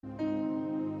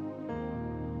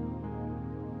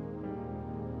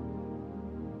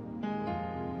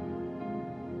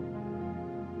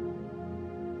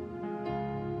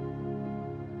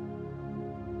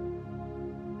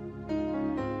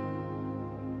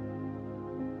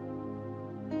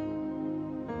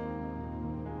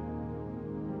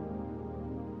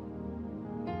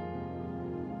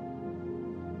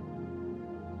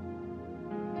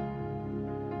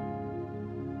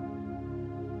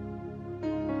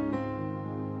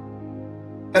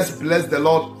Let's bless the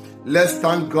Lord. Let's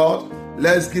thank God.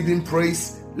 Let's give him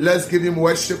praise. Let's give him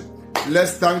worship.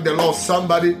 Let's thank the Lord.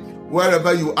 Somebody,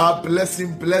 wherever you are, bless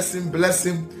him, bless him, bless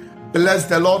him. Bless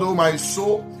the Lord, oh my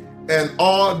soul, and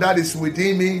all that is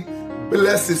within me.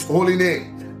 Bless his holy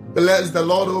name. Bless the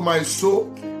Lord, oh my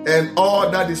soul, and all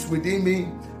that is within me.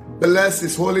 Bless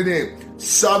his holy name.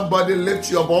 Somebody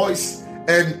lift your voice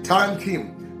and thank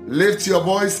him. Lift your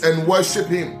voice and worship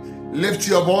him. Lift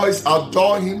your voice,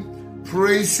 adore him,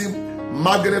 praise him,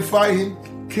 magnify him.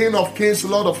 King of kings,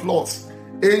 Lord of lords,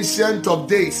 ancient of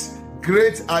days,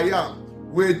 great I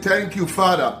am. We thank you,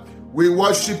 Father. We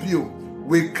worship you.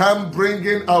 We come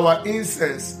bringing our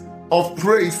incense of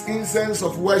praise, incense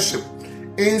of worship,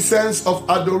 incense of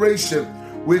adoration.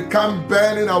 We come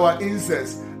burning our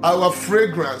incense, our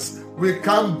fragrance. We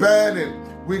come burning.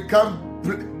 We come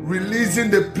releasing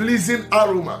the pleasing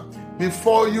aroma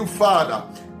before you, Father.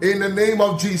 In the name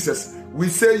of Jesus, we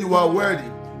say you are worthy.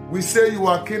 We say you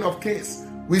are King of kings.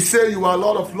 We say you are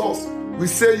Lord of lords. We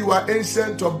say you are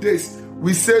ancient of days.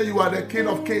 We say you are the King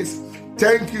of kings.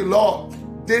 Thank you, Lord.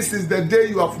 This is the day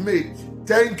you have made.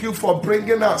 Thank you for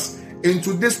bringing us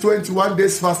into this 21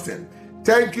 days fasting.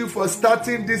 Thank you for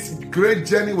starting this great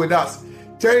journey with us.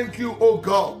 Thank you, oh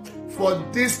God, for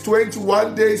these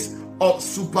 21 days of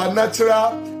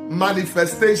supernatural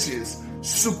manifestations.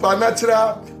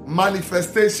 Supernatural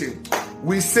manifestation.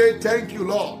 We say thank you,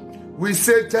 Lord. We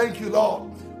say thank you,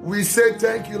 Lord. We say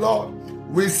thank you, Lord.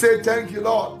 We say thank you,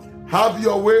 Lord. Have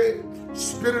your way,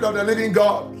 Spirit of the living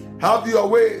God. Have your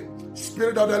way,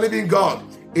 Spirit of the living God.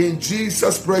 In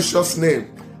Jesus' precious name.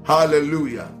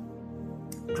 Hallelujah.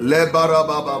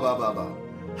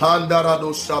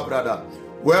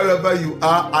 Wherever you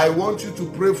are, I want you to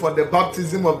pray for the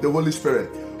baptism of the Holy Spirit.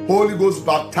 Holy Ghost,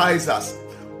 baptize us.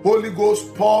 Holy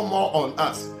Ghost, pour more on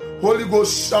us. Holy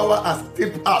Ghost, shower us,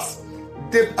 dip us,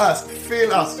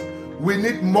 fill us. We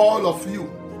need more of you.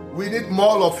 We need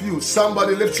more of you.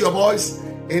 Somebody lift your voice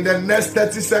in the next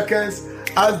 30 seconds.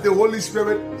 Ask the Holy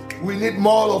Spirit, we need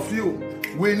more of you.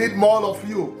 We need more of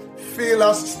you. Fill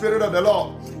us, Spirit of the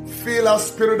Lord. Fill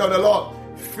us, Spirit of the Lord.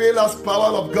 Fill us,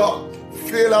 power of God.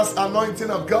 Fill us, anointing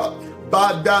of God.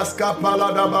 Badas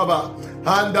kapalada baba.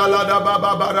 Handalada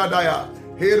baba baradaya.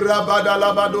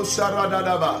 Hirabadalabado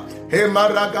sharadadaba.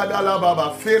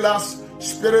 Hemaragadalababa. Fill us,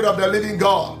 Spirit of the living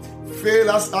God. Fill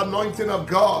us, anointing of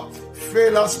God.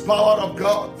 Fill us, power of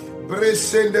God.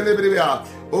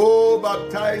 Oh,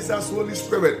 baptize us, Holy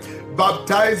Spirit.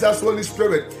 Baptize us, Holy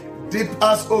Spirit. Dip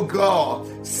us, oh God.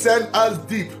 Send us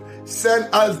deep. Send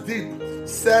us deep.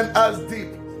 Send us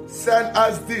deep. Send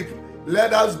us deep.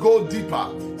 Let us go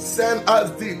deeper. Send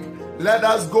us deep. Let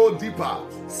us go deeper.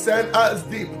 Send us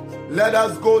deep. Let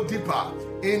us go deeper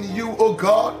in you, O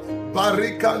God.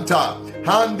 Barikanta,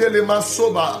 handele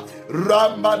masoba,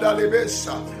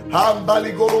 rambadalebesha,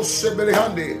 hambaligoro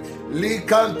sebelehande,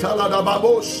 likanta la da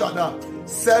baboshada.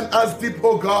 Send us deep,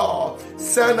 O God.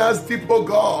 Send us deep, O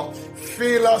God.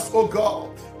 Fill us, O God,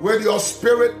 with your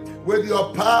spirit, with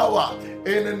your power.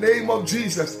 In the name of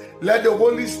Jesus, let the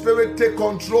Holy Spirit take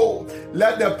control.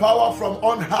 Let the power from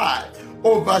on high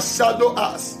overshadow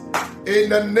us. In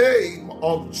the name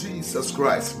of Jesus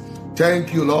Christ.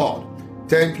 Thank you, Lord.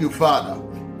 Thank you, Father.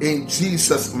 In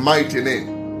Jesus' mighty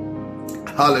name.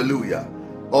 Hallelujah.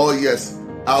 Oh yes,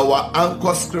 our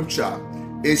anchor scripture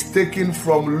is taken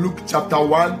from Luke chapter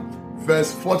 1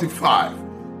 verse 45.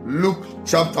 Luke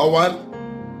chapter 1.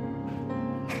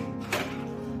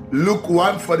 Luke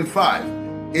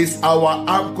 1:45 is our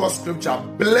anchor scripture.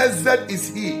 Blessed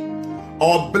is he,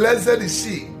 or blessed is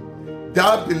she,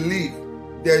 that believe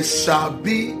there shall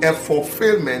be a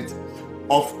fulfillment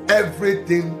of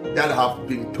everything that have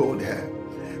been told her.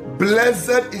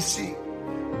 Blessed is she,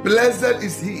 blessed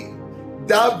is he,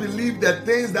 that believe the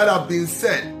things that have been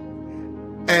said,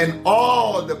 and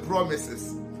all the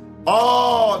promises,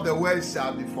 all the words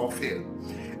shall be fulfilled.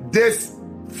 This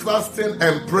fasting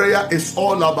and prayer is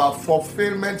all about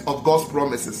fulfillment of God's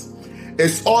promises.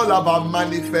 It's all about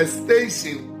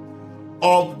manifestation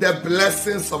of the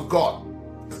blessings of God.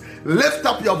 Lift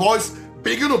up your voice,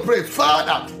 begin to pray.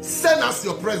 Father, send us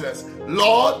your presence.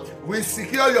 Lord, we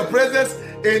secure your presence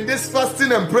in this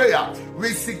fasting and prayer. We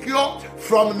secure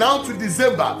from now to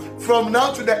December, from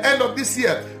now to the end of this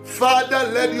year. Father,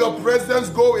 let your presence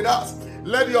go with us.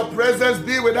 Let your presence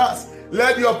be with us.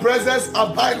 Let your presence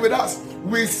abide with us.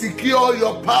 We secure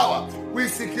your power. We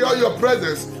secure your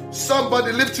presence.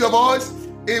 Somebody lift your voice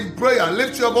in prayer.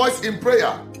 Lift your voice in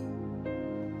prayer.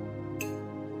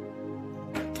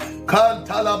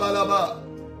 Kantalabalaba,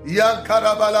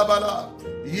 Yankarabalabala,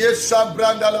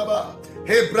 Yeshambrandalaba,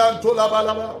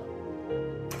 Hebrantolabalaba,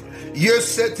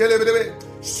 Yesetelebele.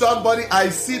 Somebody, I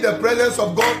see the presence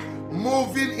of God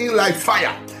moving in like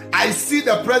fire. I see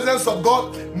the presence of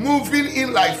God moving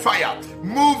in like fire.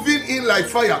 Moving in like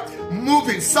fire.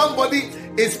 Moving. Somebody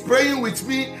is praying with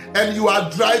me and you are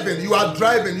driving. You are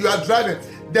driving. You are driving.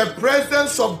 The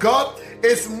presence of God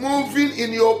is moving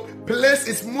in your place.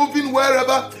 It's moving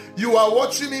wherever you are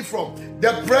watching me from.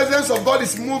 The presence of God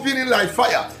is moving in like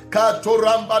fire.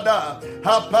 Katorambada,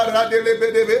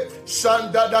 Haparadelebedebe,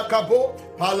 Shandadakabo,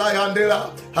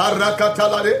 Palayandela,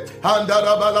 Harakatalade,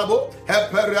 Handarabalabo,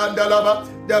 Heperandalaba.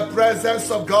 The presence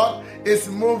of God is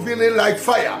moving in like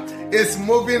fire. It's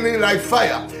moving in like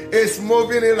fire. It's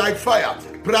moving in like fire.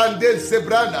 Brande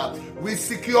Sebranda. We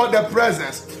secure the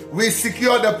presence. We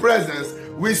secure the presence.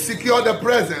 We secure the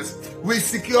presence. We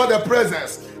secure the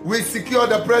presence. We secure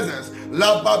the presence.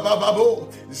 La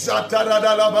bababo,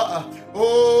 Jataradalaba.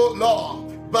 Oh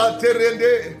Lord,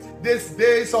 Baterende, these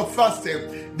days of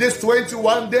fasting, these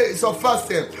 21 days of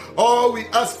fasting, all we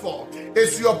ask for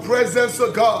is your presence,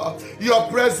 O God. Your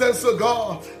presence, O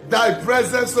God. Thy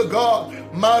presence, O God.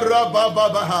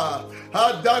 Marababaha.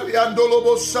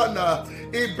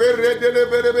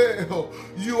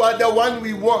 You are the one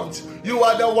we want. You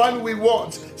are the one we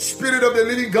want. Spirit of the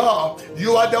living God,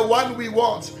 you are the one we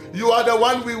want. You are the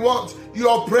one we want.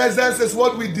 Your presence is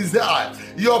what we desire.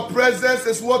 Your presence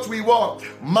is what we want.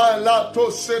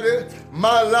 Malato shere,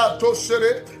 malato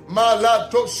shere,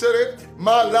 malato shere,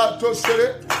 malato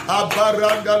shere.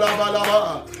 Abaranda la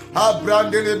balaba,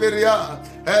 abrandele beria,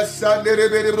 esandele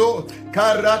berio,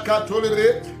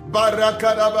 karakatolere,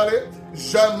 barakadabale,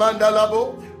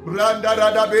 jamandalabo,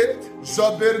 brandaradabe,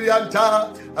 zoberianta,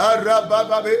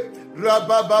 arabababe,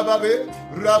 rabababe,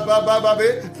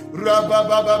 rabababe,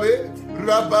 rabababe,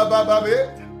 rabababe.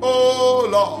 Oh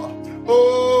Lord,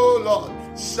 oh Lord,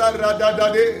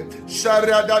 sharadadade,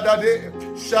 sharadadade,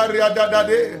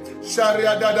 sharadadade,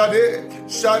 sharadadade,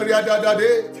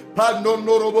 sharadadade,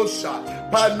 panonorobosha,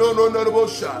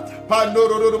 panonorobosha,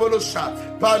 panonorobosha,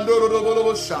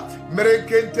 panonorobosha,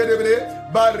 merenkenterebre,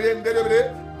 barrenderebre,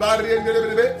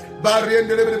 barrenderebre,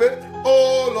 barrenderebre.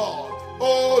 Oh Lord.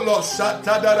 Oh Lord,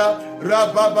 Shatadara,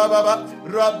 Rabababa,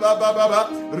 Rabababa,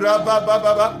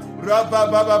 Rabababa,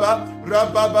 Rabababa,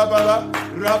 Rabababa,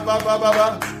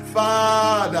 Rabababa.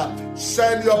 Father,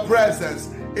 send your presence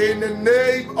in the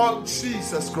name of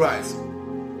Jesus Christ.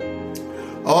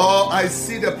 Oh, I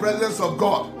see the presence of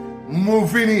God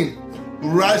moving in,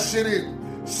 rushing in.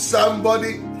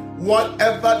 Somebody,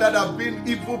 whatever that have been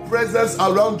evil presence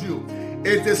around you,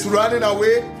 it is running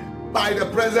away by the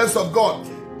presence of God.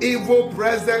 Evil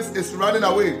presence is running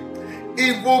away.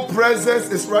 Evil presence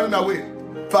is running away.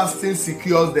 Fasting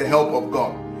secures the help of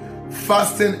God.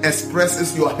 Fasting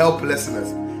expresses your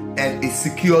helplessness and it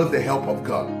secures the help of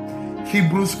God.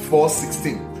 Hebrews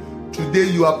 4:16. Today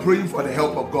you are praying for the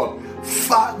help of God.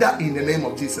 Father, in the name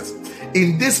of Jesus,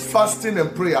 in this fasting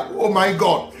and prayer, oh my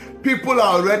God, people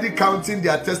are already counting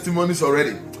their testimonies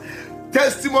already.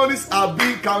 Testimonies are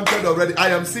being counted already. I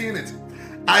am seeing it.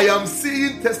 I am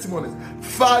seeing testimonies.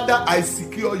 Father, I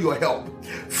secure your help.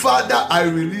 Father, I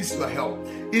release your help.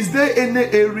 Is there any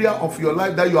area of your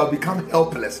life that you have become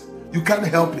helpless? You can't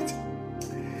help it.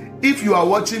 If you are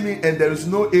watching me and there is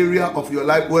no area of your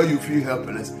life where you feel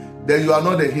helpless, then you are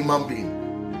not a human being.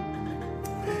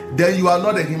 Then you are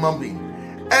not a human being.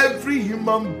 Every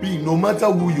human being, no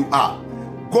matter who you are,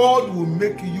 God will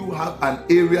make you have an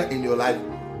area in your life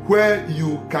where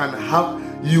you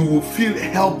will feel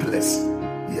helpless.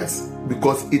 Yes,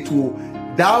 because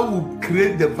that will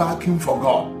create the vacuum for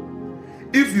God.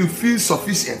 If you feel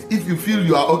sufficient, if you feel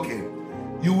you are okay,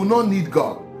 you will not need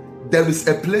God. There is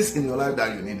a place in your life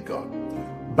that you need God.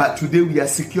 But today we are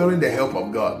securing the help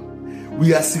of God.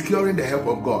 We are securing the help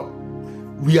of God.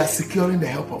 We are securing the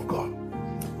help of God.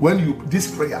 When this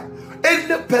prayer,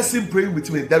 any person praying with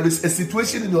me, there is a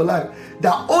situation in your life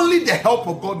that only the help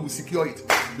of God will secure it.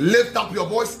 Lift up your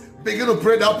voice. Begin to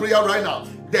pray that prayer right now.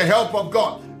 The help of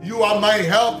God. You are my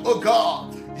help, oh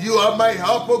God. You are my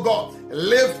help, oh God.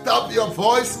 Lift up your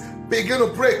voice. Begin to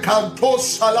pray. Kanto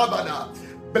shalabada.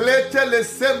 Blete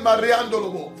lese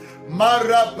mariandolobo.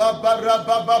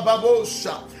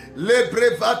 Marababarabababosha.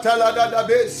 Lebrevata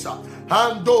ladadabesa.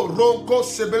 Ando ronko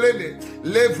sebelene.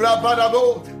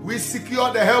 Levrabarabo. We secure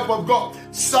the help of God.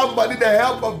 Somebody, the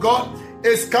help of God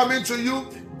is coming to you.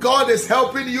 God is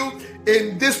helping you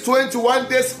in this 21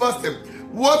 days fasting.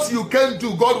 What you can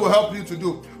do, God will help you to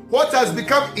do. What has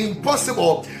become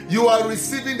impossible, you are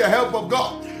receiving the help of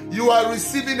God. You are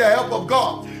receiving the help of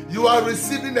God. You are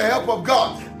receiving the help of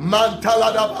God.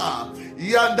 Mantaladaba,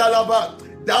 Yandalaba.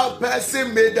 That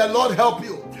person, may the Lord help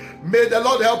you. May the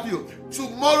Lord help you.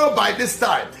 Tomorrow by this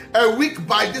time, a week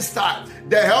by this time,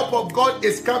 the help of God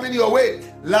is coming your way.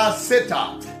 La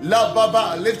Seta, La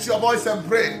Baba, lift your voice and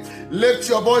pray. Lift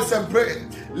your voice and pray.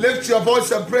 Lift your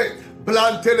voice and pray.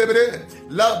 Blantelebre,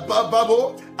 La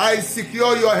Bababo, I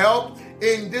secure your help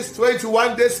in this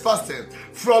 21 days fasting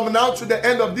from now to the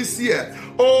end of this year.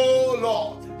 Oh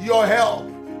Lord, your help,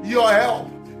 your help,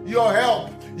 your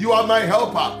help. You are my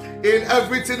helper in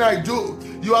everything I do.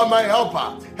 You are my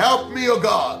helper. Help me, O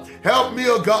God. Help me,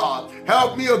 O God.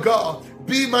 Help me, O God.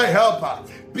 Be my helper.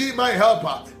 Be my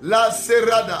helper. La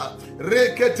Serada,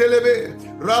 Reketelebe,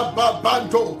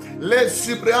 Rababanto, Le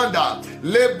Sibrianda,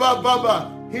 Le Bababa.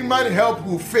 Human help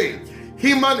will fail.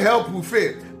 Human help will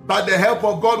fail, but the help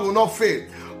of God will not fail.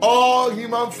 All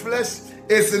human flesh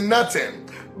is nothing,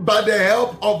 but the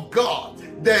help of God,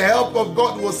 the help of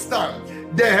God will stand.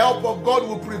 The help of God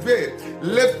will prevail.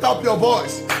 Lift up your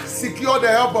voice. Secure the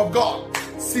help of God.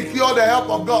 Secure the help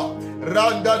of God.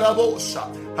 Randadabosha,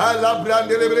 Hala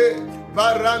Brandelebre,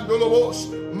 Barandolobos,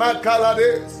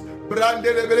 Makalades,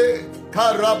 Brandelebre,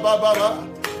 Karababa,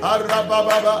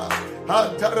 Arababa,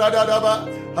 Hantaradaba,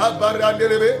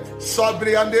 Habarandelebe,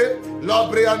 Sabriande,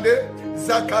 Labriande,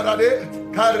 Zakarade,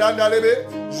 Karandalebe,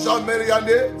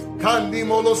 Zameriande,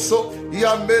 Kandimoloso,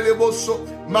 Yambeleboso,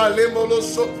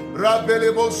 Malemoloso,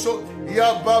 Rabeleboso,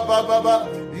 Yababa,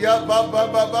 Yababa,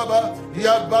 Yababa,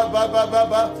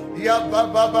 Yababa,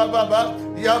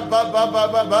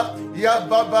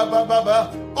 Yababa,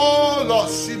 oh Lord,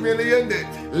 Similiende,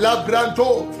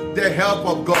 Labranto, the help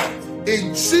of God,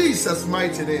 in Jesus'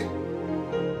 mighty name.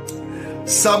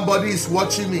 Somebody is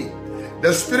watching me.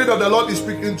 The Spirit of the Lord is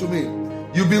speaking to me.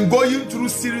 You've been going through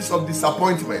series of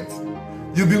disappointment.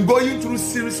 You've been going through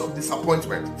series of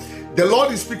disappointment. The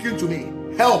Lord is speaking to me.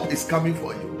 Help is coming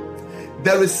for you.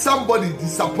 There is somebody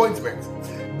disappointment.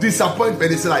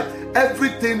 Disappointment is like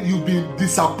everything you've been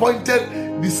disappointed,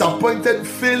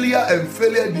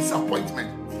 failure, disappointment.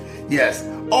 Yes,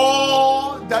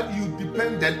 all that you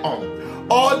depended on,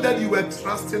 all that you were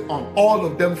trusting on, all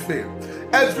of them failed.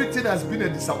 Everything has been a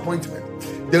disappointment.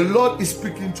 The Lord is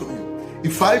speaking to me.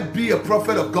 If I be a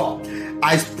prophet of God,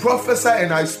 I prophesy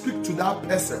and I speak to that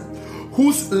person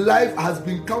whose life has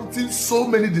been counting so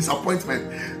many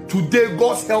disappointments. Today,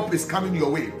 God's help is coming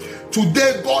your way.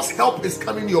 Today, God's help is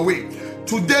coming your way.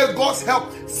 Today, God's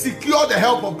help. Secure the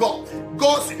help of God.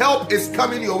 God's help is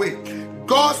coming your way.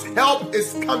 God's help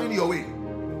is coming your way.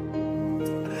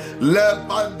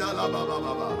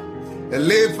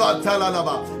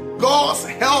 God's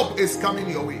help is coming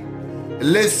your way.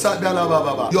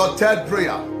 Your third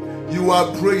prayer, you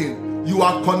are praying, you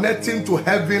are connecting to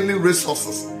heavenly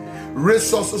resources.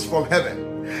 Resources from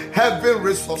heaven. Heaven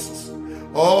resources.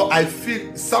 Oh, I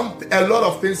feel a lot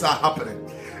of things are happening.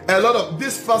 A lot of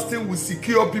this fasting will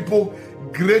secure people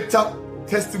greater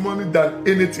testimony than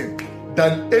anything,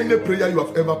 than any prayer you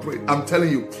have ever prayed. I'm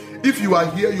telling you, if you are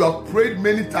here, you have prayed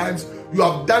many times, you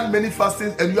have done many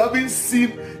fastings, and you haven't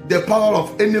seen the power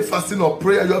of any fasting or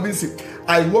prayer, you haven't seen.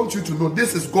 I want you to know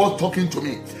this is God talking to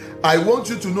me. I want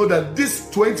you to know that this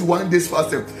 21 days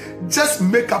fasting, just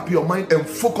make up your mind and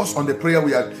focus on the prayer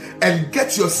we had and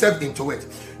get yourself into it.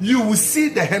 You will see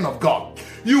the hand of God.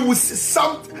 You will see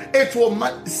something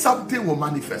will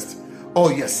manifest.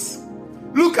 Oh yes.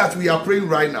 Look at, we are praying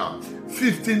right now.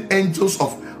 15 angels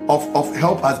of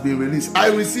help has been released.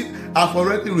 I've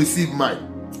already received mine.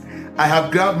 I have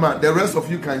grabbed mine. The rest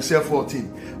of you can share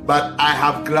 14. But I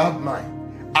have grabbed mine.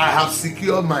 I have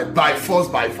secured mine by force,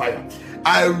 by fire.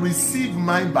 I receive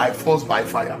mine by force, by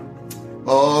fire.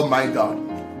 Oh my God.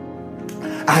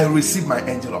 I receive my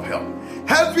angel of help.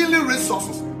 Heavenly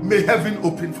resources, may heaven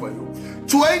open for you.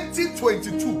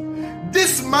 2022,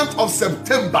 this month of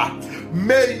September,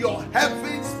 may your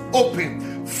heavens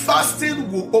open.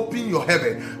 Fasting will open your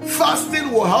heaven.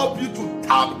 Fasting will help you to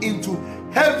tap into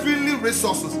heavenly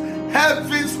resources,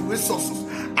 heaven's resources.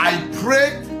 I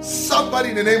pray, somebody,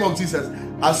 in the name of Jesus,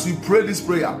 as you pray this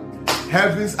prayer,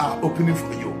 heavens are opening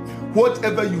for you.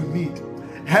 Whatever you need,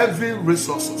 heaven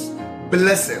resources,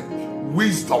 blessing,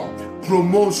 wisdom,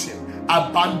 promotion,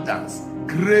 abundance,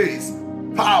 grace,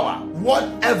 power,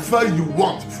 whatever you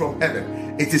want from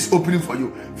heaven, it is opening for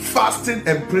you. Fasting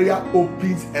and prayer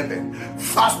opens heaven.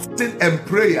 Fasting and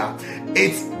prayer,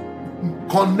 it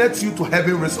connects you to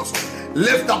heaven resources.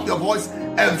 Lift up your voice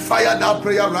and fire that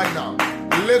prayer right now.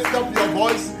 Lift up your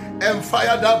voice and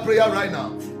fire that prayer right now.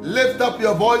 Lift up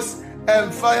your voice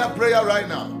and fire prayer right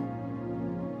now.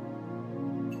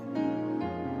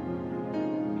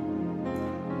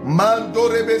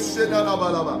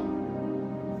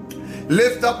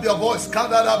 Lift up your voice.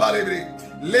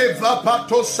 Leva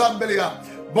pato sambelia.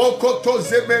 Bokoto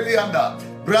zemelianda.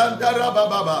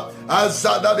 Brandarababa,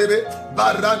 Azadadebe,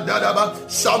 Barandadaba.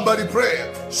 Somebody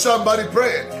pray. Somebody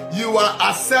pray. You are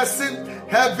accessing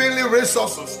heavenly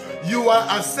resources. You are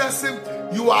accessing,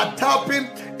 you are tapping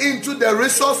into the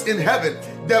resource in heaven,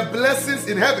 the blessings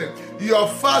in heaven. Your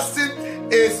fasting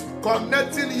is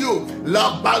connecting you.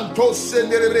 La banto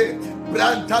senere,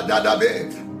 branta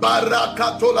dadabe,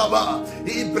 barakatolaba,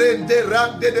 ibrende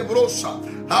rande de brosa,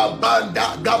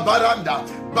 abanda gabaranda,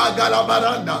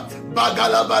 bagalabaranda,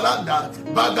 bagalabalanda,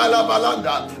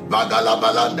 bagalabalanda,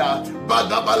 bagalabalanda,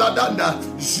 bagabaladanda,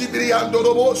 zibriando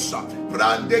robosa,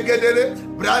 brande gedere,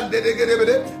 brande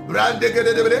gedere, brande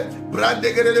gedere,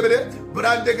 brande gedere,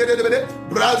 brande gedere,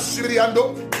 brasiriando,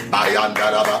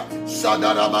 bayandaraba,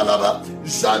 sadarabalaba,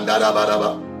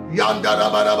 zandarabalaba,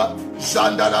 yandarabalaba,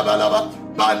 zandarabalaba,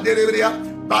 banderebria,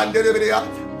 banderebria,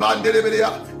 banderebria,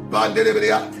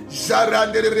 banderebria,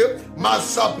 zaranderebria,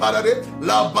 massa parade,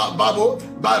 la bababo,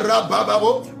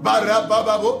 barababo,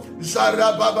 barababo,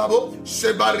 zarababo,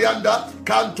 sebarianda,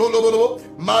 cantolobo,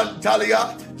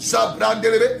 mantalia,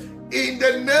 zabranderebe, in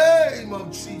the name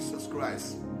of Jesus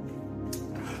Christ.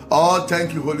 Oh,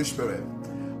 thank you, Holy Spirit.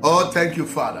 Oh, thank you,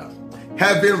 Father.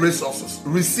 Heaven resources,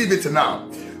 receive it now.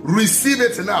 Receive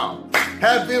it now.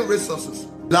 Heaven resources.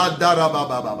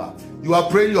 You are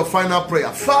praying your final prayer.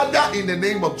 Father, in the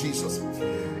name of Jesus,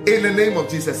 in the name of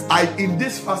Jesus, in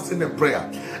this fasting and prayer,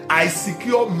 I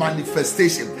secure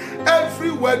manifestation.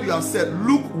 Every word you have said,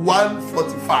 Luke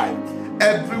 1:45,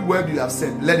 every word you have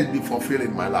said, let it be fulfilled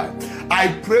in my life. I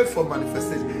pray for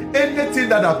manifestation. Anything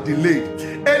that I've delayed,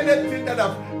 anything that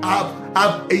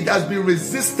it has been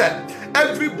resisted,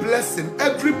 every blessing,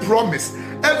 every promise,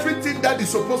 everything that is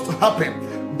supposed to happen,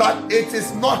 but it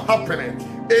is not happening.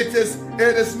 It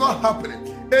is not happening.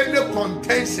 Any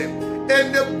contention,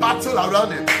 any battle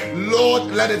around it,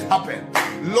 Lord, let it happen.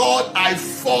 Lord, I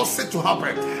force it to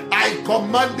happen. I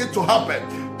command it to happen.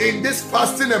 In this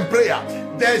fasting and prayer,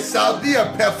 there shall be a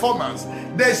performance.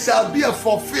 There shall be a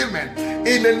fulfillment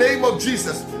in the name of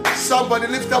Jesus. Somebody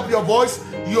lift up your voice.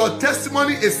 Your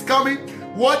testimony is coming.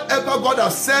 Whatever God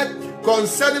has said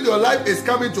concerning your life is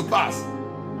coming to pass.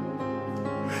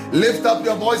 Lift up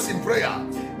your voice in prayer.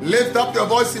 Lift up your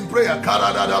voice in prayer.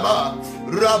 Karadadaba,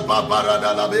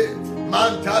 rababaradalabe,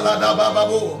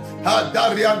 mantaladababo,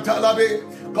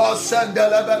 hadariantalabe,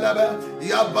 kosendelebelebe,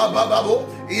 yabababo,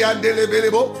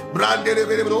 yandelebelebo,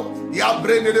 brandelebelebo,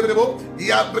 yabrendelebelebo,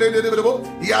 yabrendelebelebo,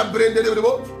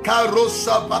 yabrendelebelebo,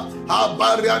 karosapa,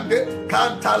 habariande,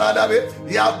 kantaladabe,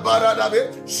 yabaradabe,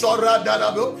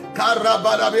 soradadabe,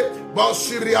 karabadabe,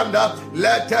 bosirianda,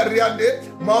 leteriande,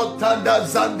 montanda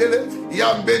zandele,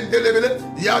 yambendelebele,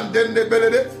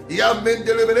 yandendelebele,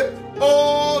 yamendelebele.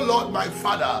 Oh Lord, my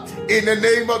Father, in the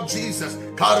name of Jesus,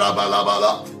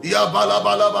 karabalabala,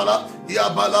 yabalabalabala,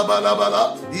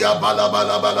 yabalabalabala,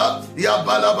 yabalabalabala,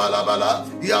 yabalabalabala,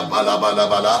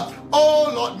 yabalabalabala.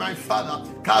 Oh Lord, my Father,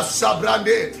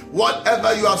 kasabrande,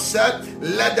 whatever you have said,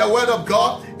 let the word of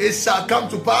God, it shall come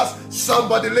to pass.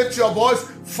 Somebody lift your voice.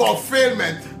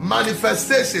 Fulfillment,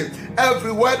 manifestation,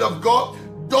 every word of God.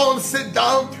 Don't sit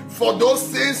down for those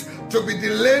things to be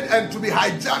delayed and to be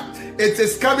hijacked. It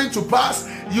is coming to pass.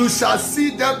 You shall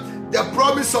see them, the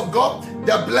promise of God,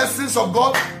 the blessings of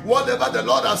God. Whatever the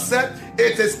Lord has said,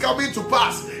 it is coming to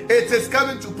pass. It is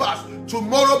coming to pass.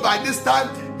 Tomorrow by this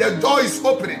time, the door is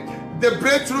opening. The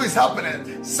breakthrough is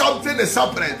happening. Something is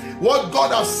happening. What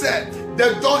God has said,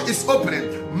 the door is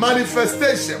opening.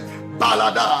 Manifestation.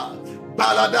 Balada,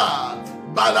 balada,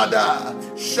 balada,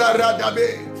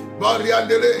 sharadabe,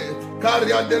 bariandele,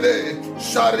 kariandele,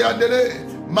 shariandele,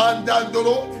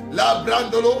 mandandolo,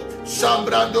 labrandolo,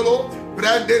 shambrandolo,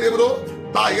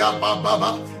 brandelebro, baya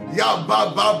bababa, ya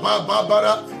baba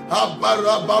babara,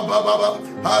 habara bababa,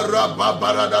 haraba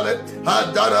baradale,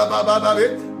 hadara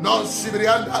babale, non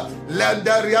sibrianda,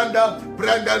 landarianda,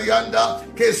 brandarianda,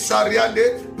 kesariande,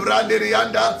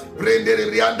 branderianda,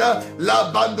 brenderianda,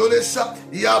 la bandolesa,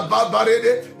 ya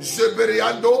babarede,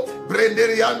 zeberiando,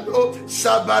 brenderiando,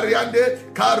 sabariande,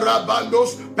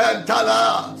 carabandos,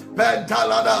 pentala,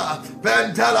 pentalada,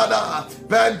 pentalada,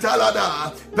 pentalada,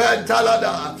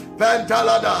 pentalada,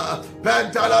 pentalada,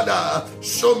 pentalada,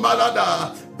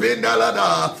 sumalada,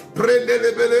 Bindalada,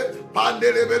 Prendelebele,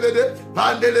 Pandelebele,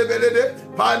 Pandelebele,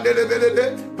 Pandelebele,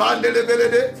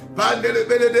 Pandelebele,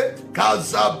 Pandelebele,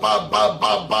 Kaza Baba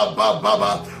Baba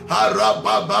Baba,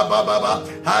 Haraba Baba Baba,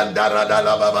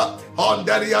 Handaradala Baba,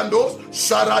 Hondariandos,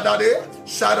 Saradadea,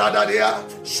 Saradadea,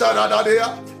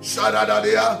 Saradadea,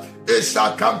 Saradadea. It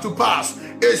shall come to pass.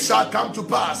 It shall come to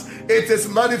pass. It is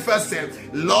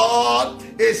manifested. Lord,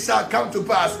 it shall come to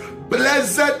pass.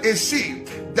 Blessed is she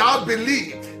that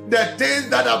believes the things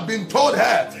that have been told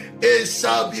her it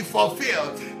shall be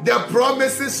fulfilled. The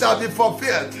promises shall be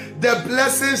fulfilled. The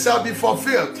blessings shall be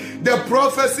fulfilled. The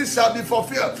prophecy shall be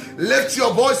fulfilled. Lift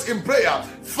your voice in prayer.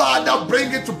 Father,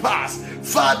 bring it to pass.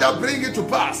 Father, bring it to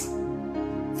pass.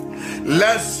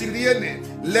 Le siriene,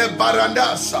 le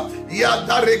barandasa,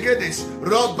 yada regedes,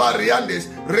 robariandes,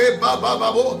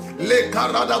 rebababo, le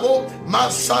caradabo,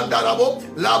 masandarabo,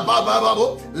 la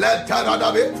bababo, le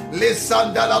taradabe, le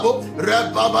sandalabo,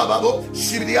 rebababo,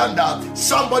 shirianda.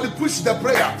 Somebody push the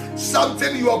prayer.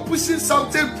 Something, you are pushing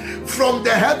something from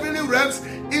the heavenly realms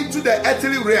into the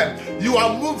earthly realm. You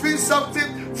are moving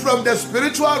something from the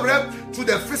spiritual realm to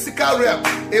the physical realm.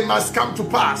 It must come to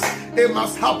pass. It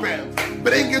must happen.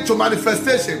 Bring it to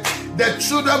manifestation. The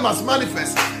children must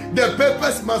manifest. The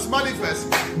papers must manifest.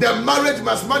 The marriage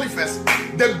must manifest.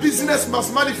 The business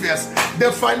must manifest.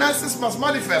 The finances must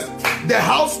manifest. The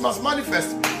house must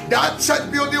manifest. That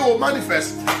church building will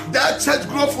manifest. That church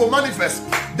growth will manifest.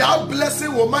 That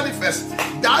blessing will manifest.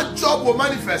 That job will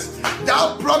manifest.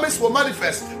 That promise will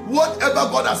manifest. Whatever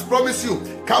God has promised you,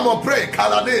 come on, pray.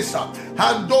 Kaladesha,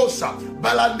 Handosha,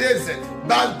 Balandese,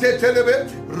 Bantetelebe,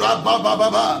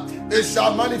 Rabababa. It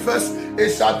shall manifest.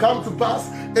 It shall come to pass.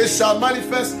 It shall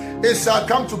manifest. It shall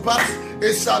come to pass.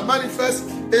 It shall manifest.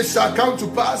 It shall come to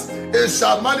pass. It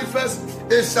shall manifest.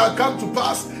 It shall come to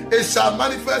pass. It shall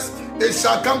manifest. It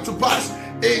shall come to pass.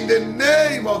 In the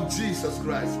name of Jesus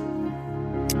Christ.